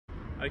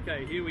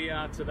Okay, here we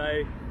are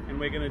today, and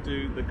we're going to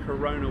do the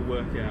Corona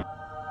workout.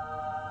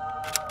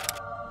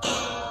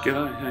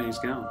 G'day, how you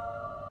going?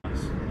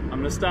 I'm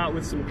going to start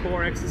with some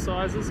core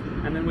exercises,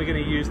 and then we're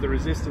going to use the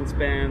resistance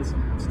bands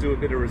to do a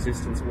bit of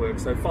resistance work.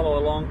 So follow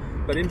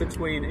along, but in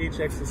between each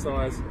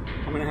exercise,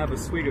 I'm going to have a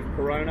swig of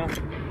Corona,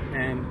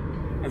 and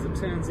as it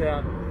turns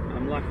out,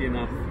 I'm lucky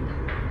enough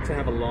to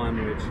have a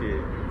lime wedge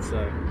here.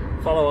 So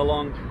follow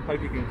along,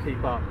 hope you can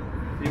keep up.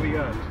 Here we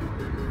go.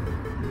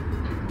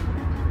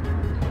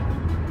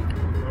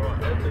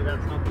 Alright, hopefully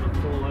that's not going to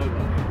fall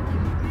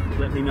over.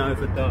 Let me know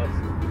if it does.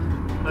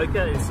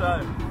 Okay,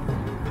 so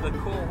for the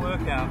core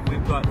workout,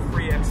 we've got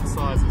 3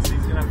 exercises.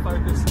 He's going to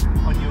focus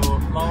on your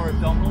lower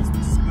abdominals,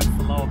 which is good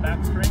for lower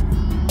back strength.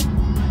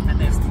 And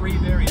there's 3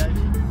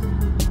 variations.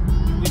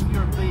 If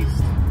you're a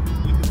beast,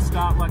 you can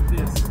start like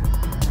this,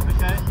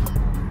 okay?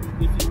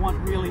 If you want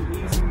really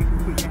easy, you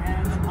can put your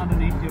hands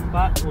underneath your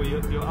butt or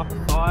your upper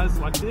thighs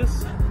like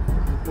this.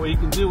 Or you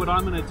can do what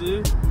I'm going to do,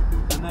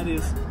 and that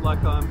is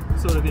like I'm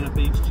sort of in a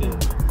beach chair.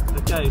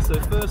 Okay, so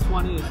first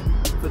one is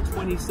for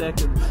 20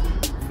 seconds.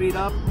 Feet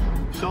up,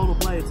 shoulder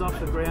blades off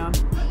the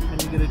ground,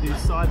 and you're going to do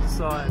side to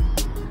side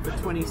for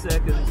 20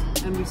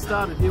 seconds. And we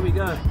started, here we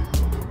go.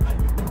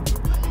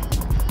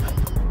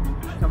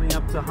 Coming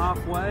up to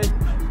halfway.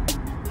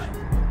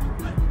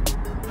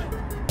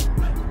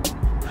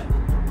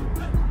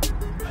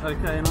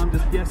 Okay, and I'm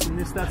just guessing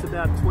this, that's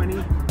about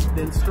 20.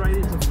 Then straight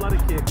into flutter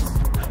kicks.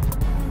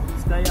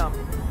 Stay up.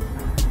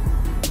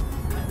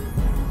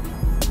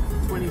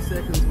 20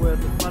 seconds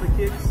worth of flutter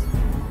kicks.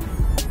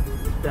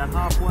 About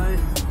halfway.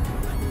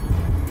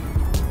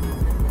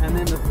 And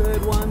then the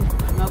third one,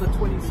 another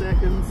 20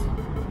 seconds.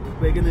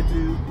 We're going to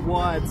do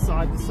wide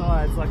side to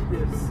sides like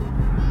this.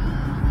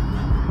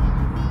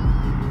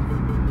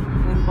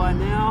 And by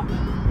now,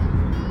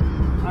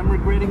 I'm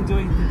regretting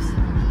doing this.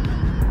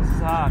 This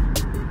is hard.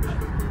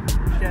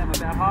 Okay, I'm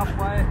about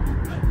halfway.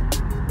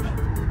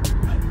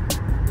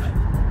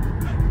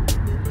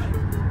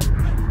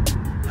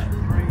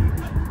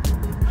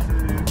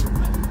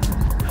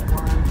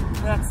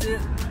 That's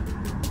it,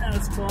 and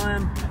it's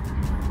time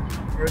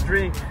for a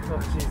drink. Oh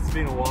geez, it's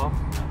been a while.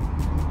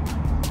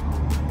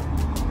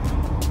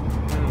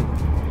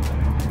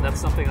 That's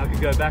something I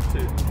could go back to.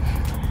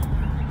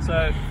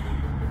 So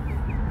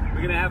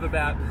we're gonna have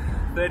about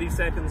 30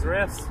 seconds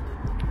rest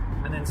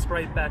and then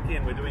straight back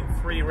in. We're doing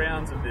 3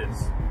 rounds of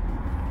this.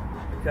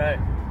 Okay.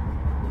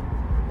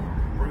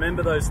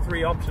 Remember those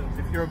 3 options.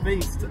 If you're a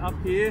beast, up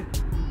here,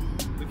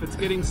 if it's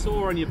getting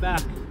sore on your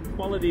back,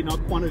 quality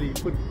not quantity,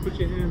 put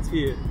your hands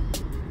here.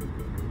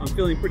 I'm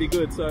feeling pretty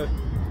good, so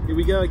here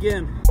we go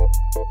again.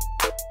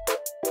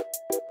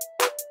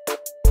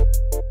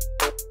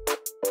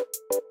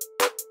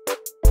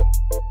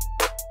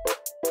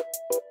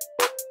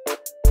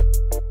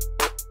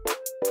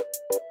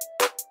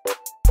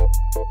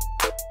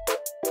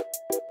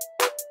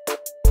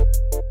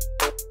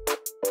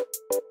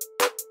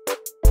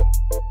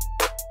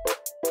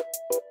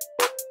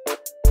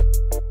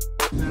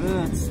 That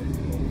hurts.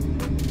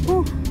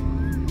 Woo.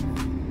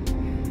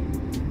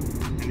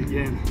 And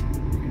again.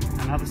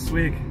 Another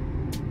swig.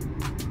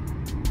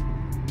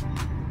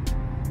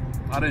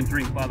 I don't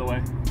drink, by the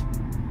way.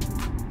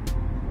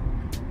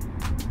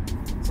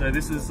 So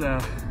this is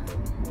the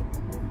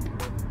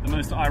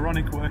most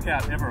ironic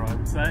workout ever, I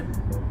would say.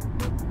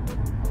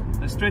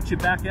 So stretch your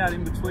back out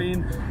in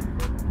between.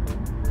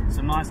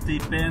 Some nice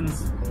deep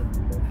bends.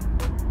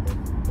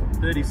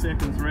 30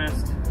 seconds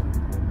rest.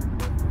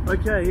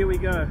 Okay, here we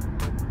go.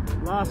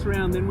 Last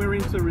round, then we're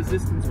into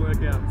resistance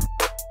workouts.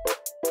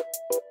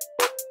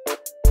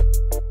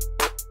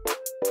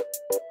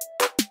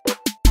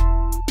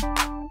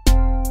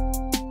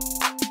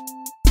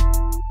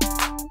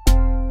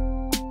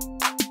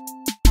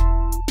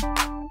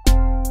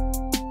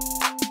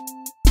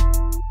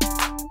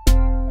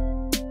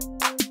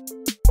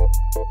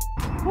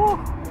 Woo.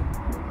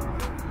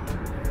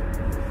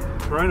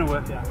 Corona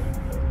workout.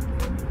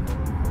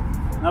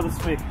 Another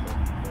swig.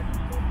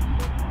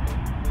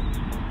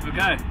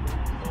 Okay.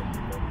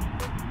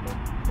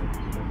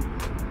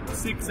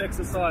 6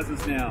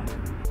 exercises now.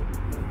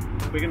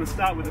 We're going to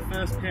start with the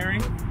first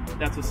pairing.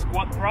 That's a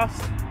squat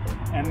thrust,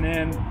 and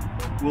then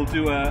we'll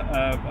do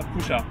a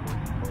push-up.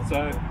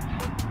 So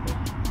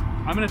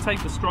I'm going to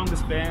take the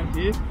strongest band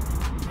here.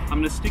 I'm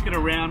going to stick it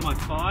around my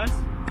thighs.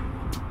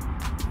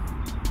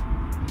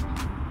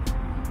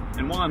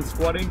 And while I'm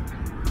squatting,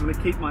 I'm going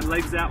to keep my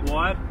legs out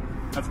wide.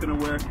 That's going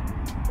to work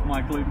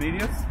my glute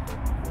medius.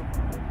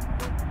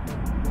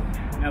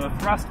 Now the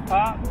thrust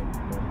part,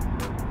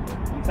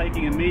 I'm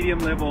taking a medium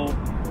level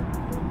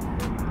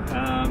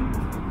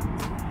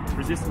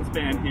resistance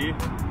band here,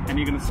 and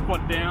you're going to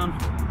squat down,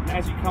 and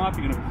as you come up,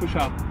 you're going to push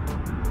up.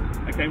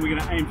 Okay, we're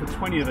going to aim for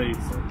 20 of these,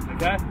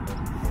 okay?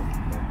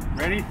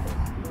 Ready?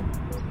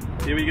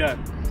 Here we go.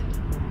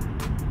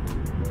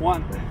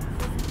 1,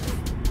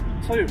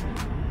 2,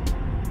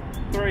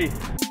 3.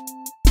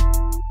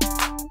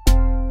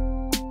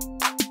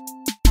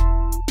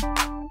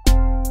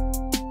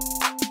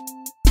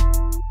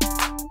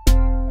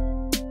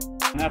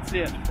 And that's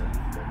it.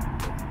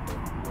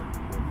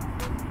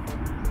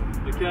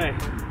 Okay,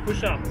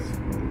 push-ups.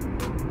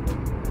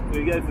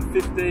 We go for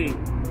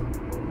 15.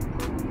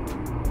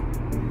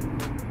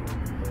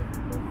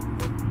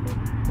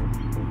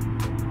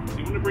 So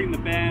you want to bring the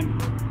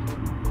band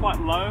quite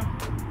low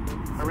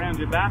around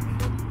your back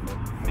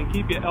and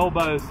keep your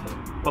elbows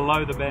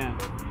below the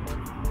band.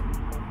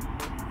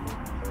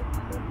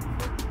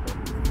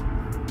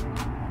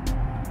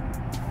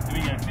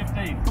 Here we go,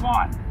 15, come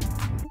on.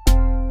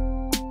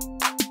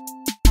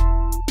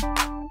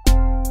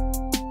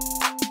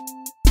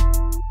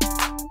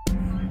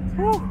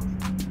 Woo.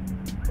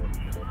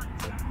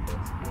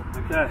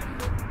 Okay,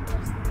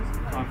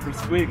 time for a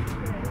swig.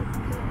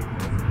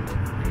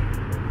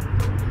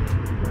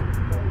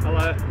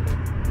 Hello.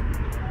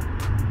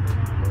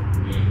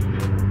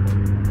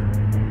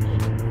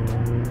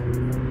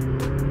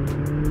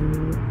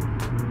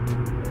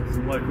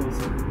 Some locals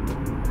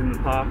in the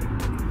park.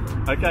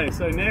 Okay,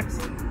 so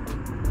next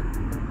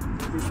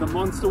is the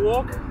monster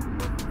walk,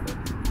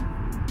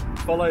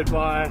 followed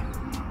by,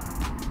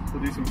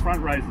 we'll do some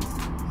front raises.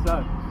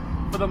 So,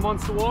 for the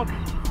monster walk,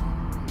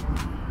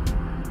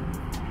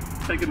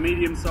 take a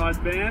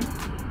medium-sized band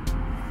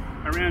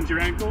around your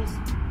ankles,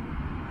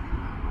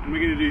 and we're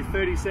going to do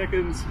 30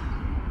 seconds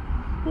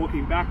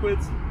walking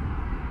backwards,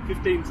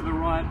 15 to the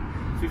right,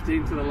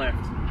 15 to the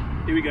left.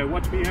 Here we go,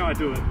 watch me how I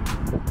do it.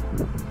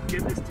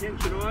 Get this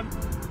tension on,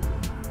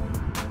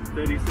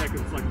 30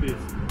 seconds like this.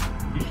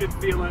 You should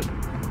feel it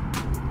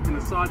in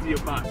the sides of your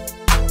butt.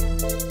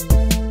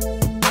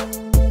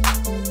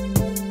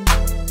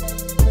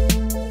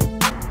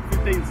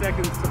 15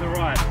 seconds to the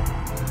right.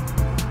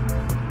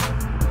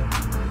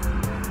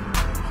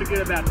 Should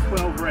get about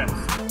 12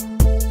 reps.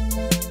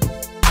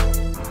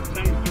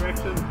 Change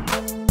direction.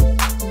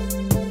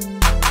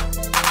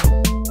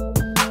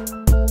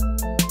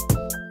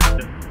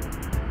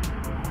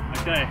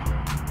 Okay,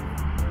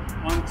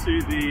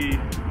 onto the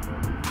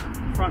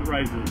front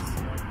raises.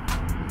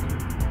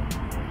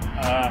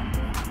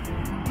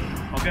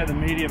 I'll go the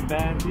medium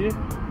band here.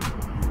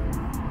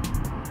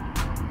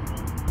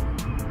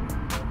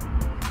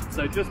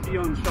 So just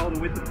beyond shoulder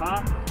width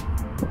apart.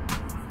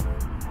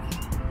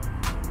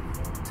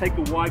 Take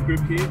a wide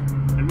grip here,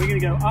 and we're going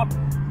to go up,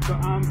 the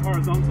arms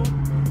horizontal.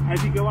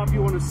 As you go up,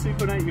 you want to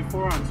supinate your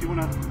forearms. You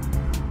want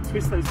to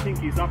twist those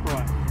pinkies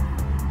upright.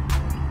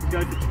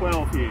 Go for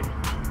 12 here.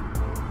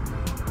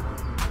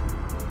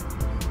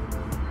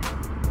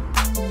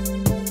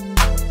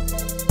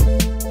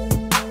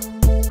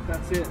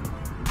 That's it.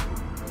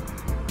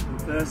 I'm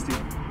thirsty.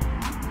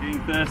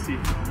 Getting thirsty.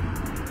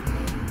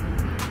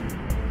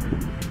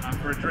 Time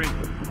for a drink.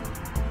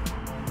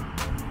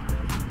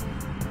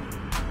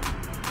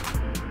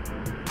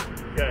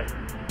 Okay.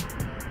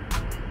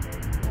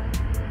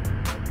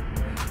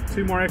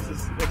 2 more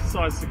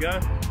exercises to go.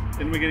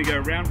 Then we're going to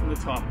go around from the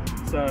top.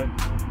 So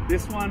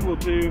this one we'll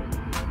do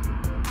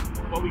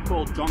what we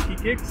call donkey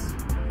kicks.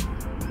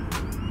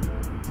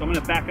 So I'm going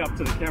to back up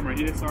to the camera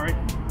here, sorry.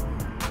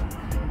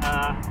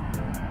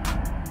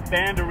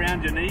 Band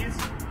around your knees,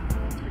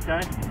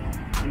 okay?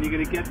 And you're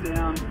going to get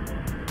down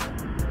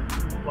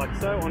like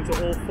so onto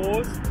all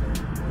fours.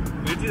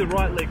 We're going to do the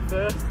right leg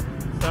first.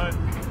 So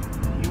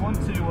you want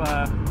to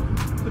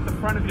put the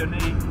front of your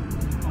knee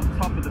on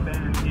top of the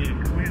band here,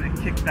 because we're going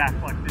to kick back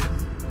like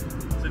this.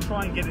 So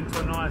try and get into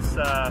a nice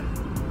sort of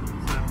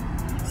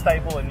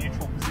stable and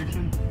neutral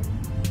position.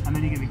 And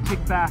then you're going to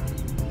kick back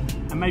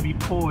and maybe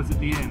pause at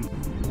the end.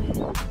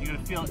 You're going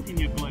to feel it in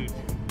your glute.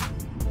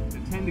 So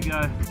 10 to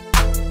go.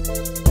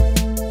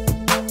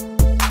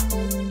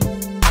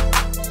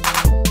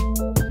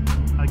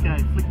 Okay,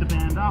 flick the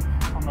band up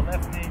on the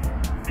left knee,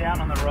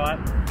 down on the right,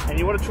 and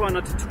you want to try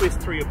not to twist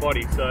through your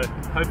body, so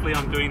hopefully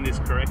I'm doing this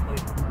correctly.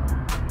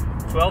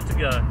 12 to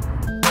go.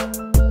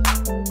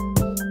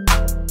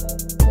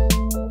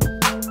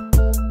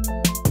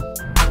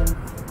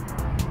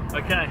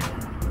 Okay,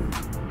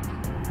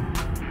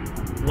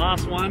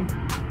 last one,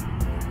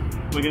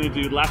 we're going to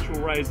do lateral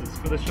raises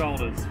for the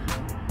shoulders. So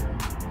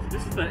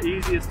this is the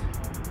easiest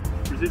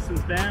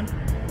resistance band,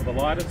 or the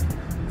lightest.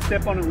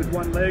 Step on it with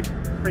one leg,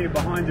 bring it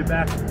behind your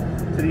back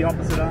to the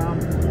opposite arm.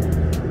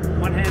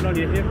 One hand on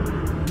your hip,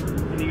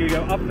 and you're going to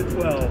go up for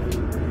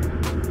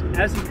 12.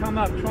 As you come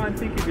up, try and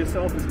think of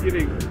yourself as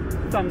giving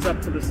thumbs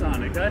up to the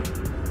sun, okay?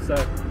 So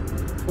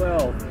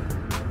 12,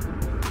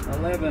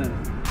 11,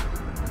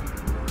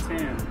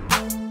 10.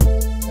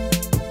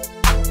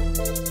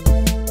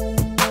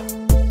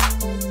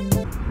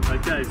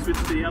 Okay, switch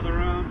to the other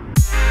arm.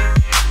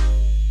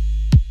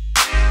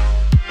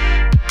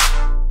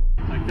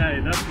 Okay,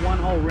 that's one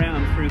whole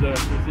round through the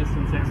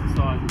resistance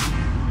exercises.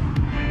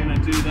 We're going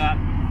to do that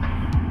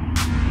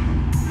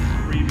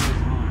 3 more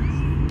times.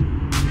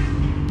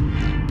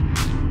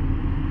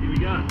 Here we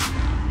go.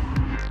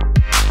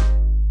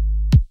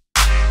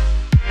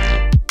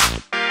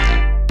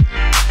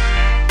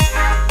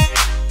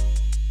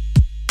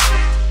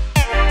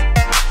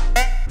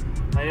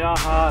 They are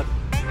hard.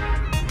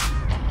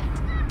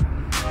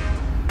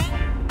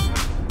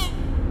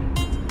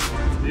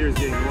 Steer's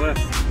getting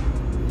worse.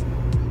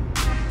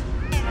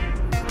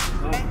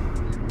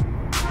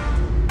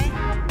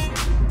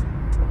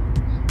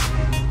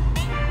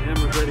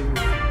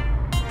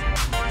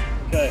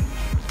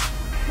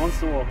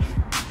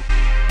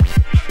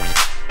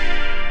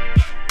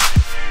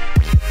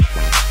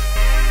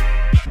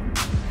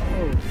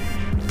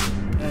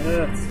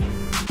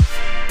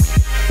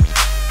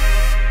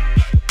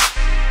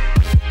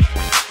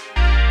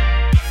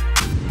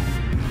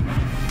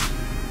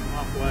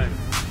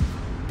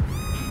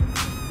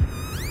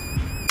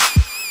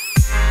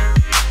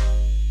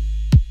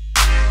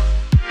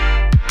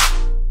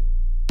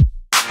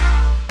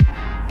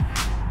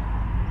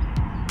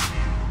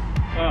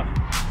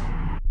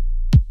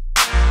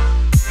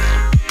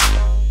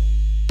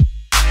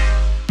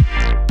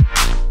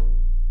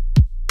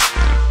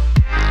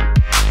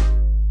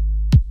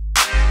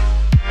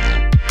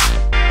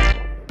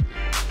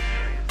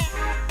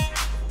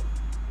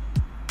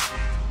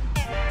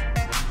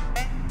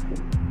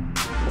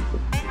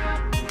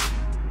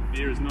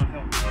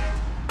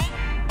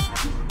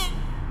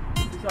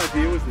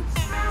 idea was this?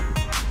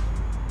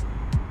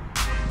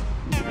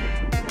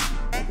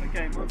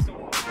 Okay, monster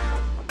walk.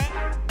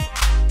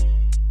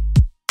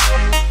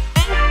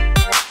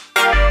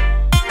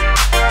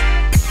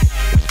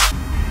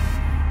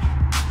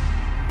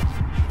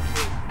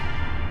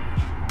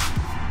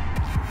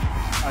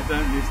 I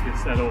don't miss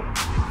this at all.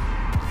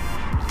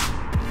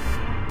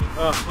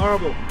 Oh,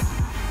 horrible.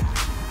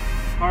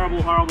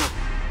 Horrible, horrible.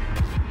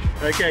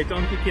 Okay,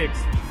 donkey kicks.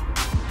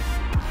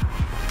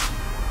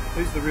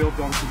 Who's the real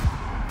donkey?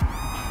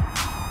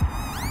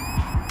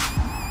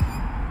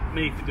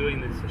 Me for doing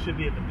this. I should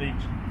be at the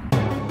beach.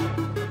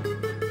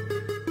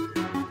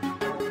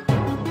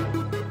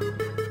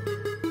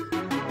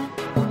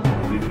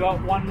 We've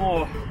got one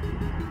more.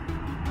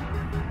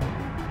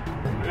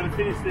 I'm going to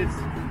finish this.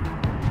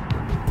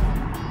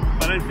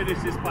 If I don't finish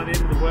this by the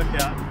end of the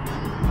workout,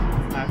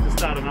 I have to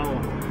start another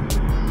one.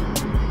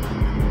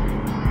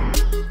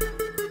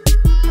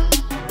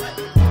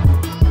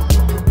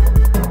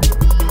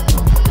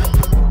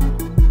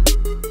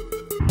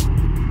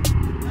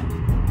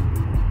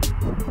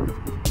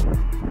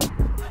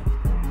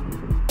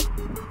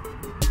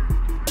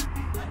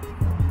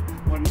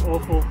 What an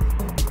awful,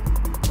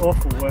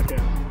 awful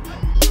workout.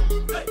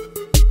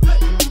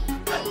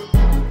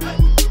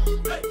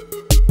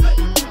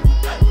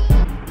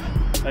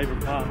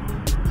 Favorite part.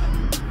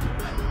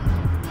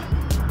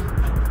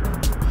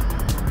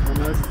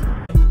 Almost.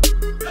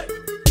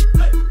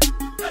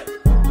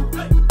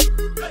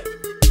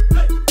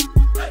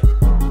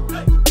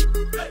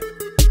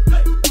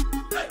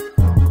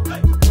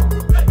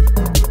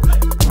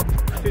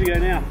 Two to go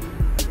now.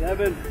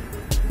 11,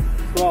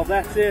 12,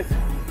 that's it.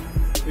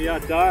 We are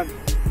done.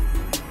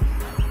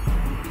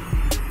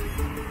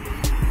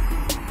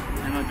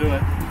 And I'll do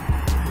it.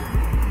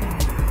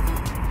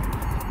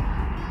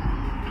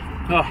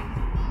 Oh,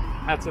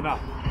 that's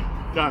enough.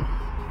 Done.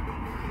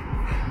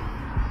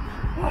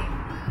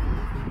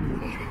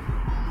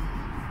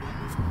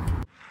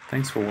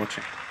 Thanks for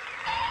watching.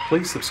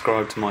 Please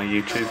subscribe to my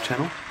YouTube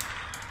channel.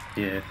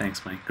 Yeah,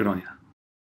 thanks mate. Good on you.